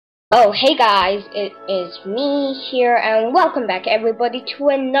Oh, hey guys, it is me here, and welcome back everybody to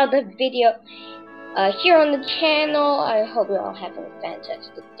another video here on the channel. I hope you're all having a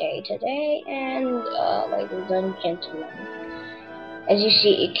fantastic day today, and ladies and gentlemen, as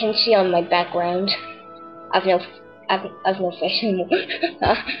you can see on my background, I've no face anymore.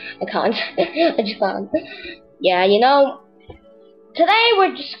 I can't. I just can't. Yeah, today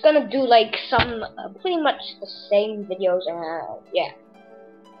we're just gonna do like some pretty much the same videos, yeah.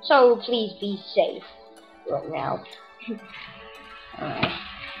 So please be safe right now.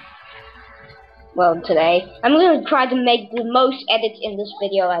 Well, today I'm gonna try to make the most edits in this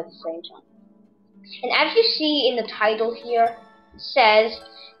video at the same time. And as you see in the title here, it says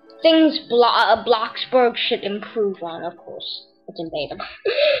things Bloxburg should improve on. Of course, it's in beta.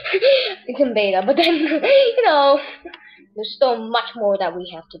 It's in beta, but then there's still much more that we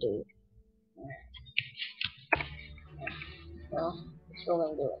have to do. Well, we're still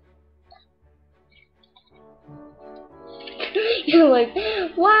gonna do it. You're like,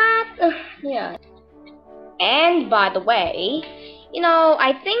 what? Yeah. And by the way,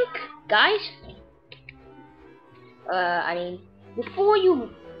 I think, guys, before you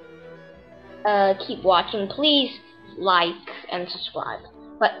keep watching, please like and subscribe.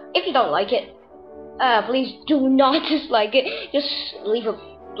 But if you don't like it, please do not dislike it. Just leave a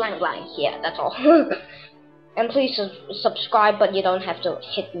blank. Yeah, that's all. And please subscribe, but you don't have to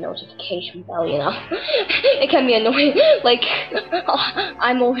hit the notification bell, It can be annoying. Like,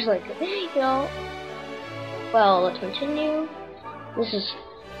 I'm always like, Well, let's continue. This is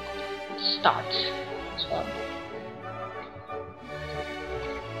start. So.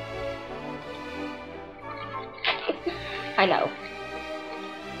 I know.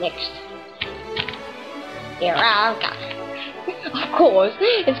 Next. Here I go. Of course,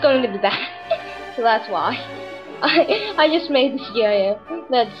 it's going to be that. So that's why. I just made this GIF.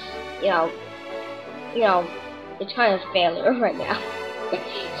 That's it's kind of a failure right now.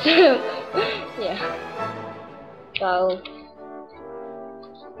 So yeah. So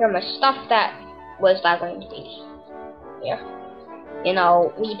here are my stuff that was that going to be here.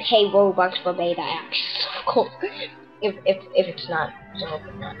 We pay Robux for beta access, of course. If it's not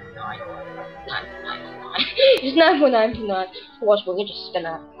 0.99 or 9.99, it's 9.99. Of course, we're just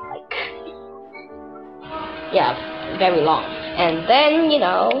gonna very long. And then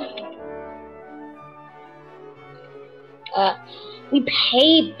we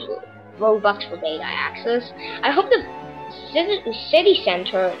pay Robux for beta access. I hope the city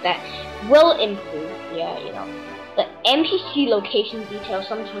center that will improve. The NPC location details.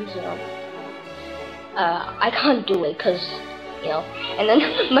 Sometimes I can't do it because and then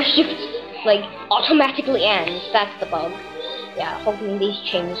my shift automatically ends. That's the bug. Yeah, hoping these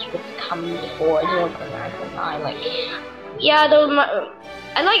changes would come before 0.9.9.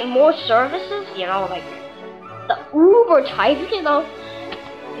 I like more services. Like the Uber type.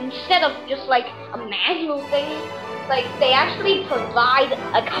 Instead of just a manual thing, they actually provide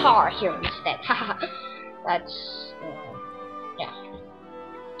a car here instead. That's yeah.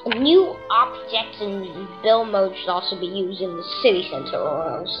 New objects and build mode should also be used in the city center,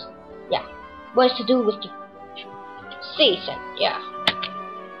 or else what's to do with the city center? Yeah.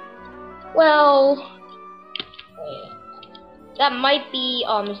 Well, that might be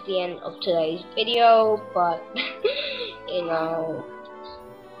almost the end of today's video, but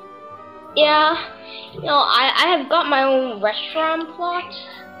I have got my own restaurant plot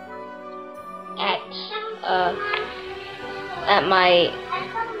at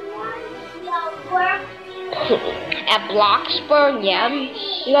Bloxburg. Yeah,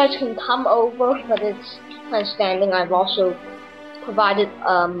 you guys can come over, but it's kind of standing. I've also provided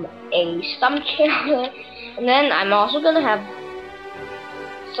a stump chair, and then I'm also gonna have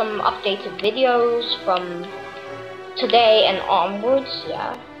some updated videos from today and onwards.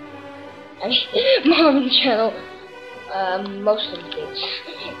 Yeah, Marvin channel. Most of the things,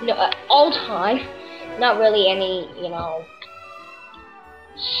 all time. Not really any,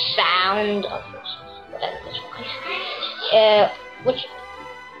 sound of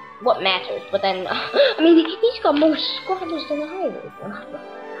what matters. But then, he's got more subscribers than I do.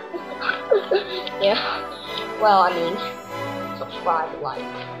 Yeah. Well, subscribe, like,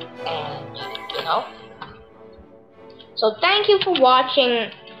 and So thank you for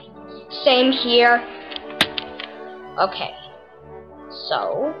watching. Same here. Okay.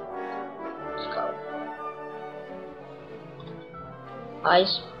 So let's go.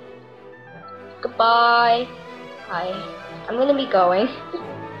 Guys, goodbye. I'm gonna be going.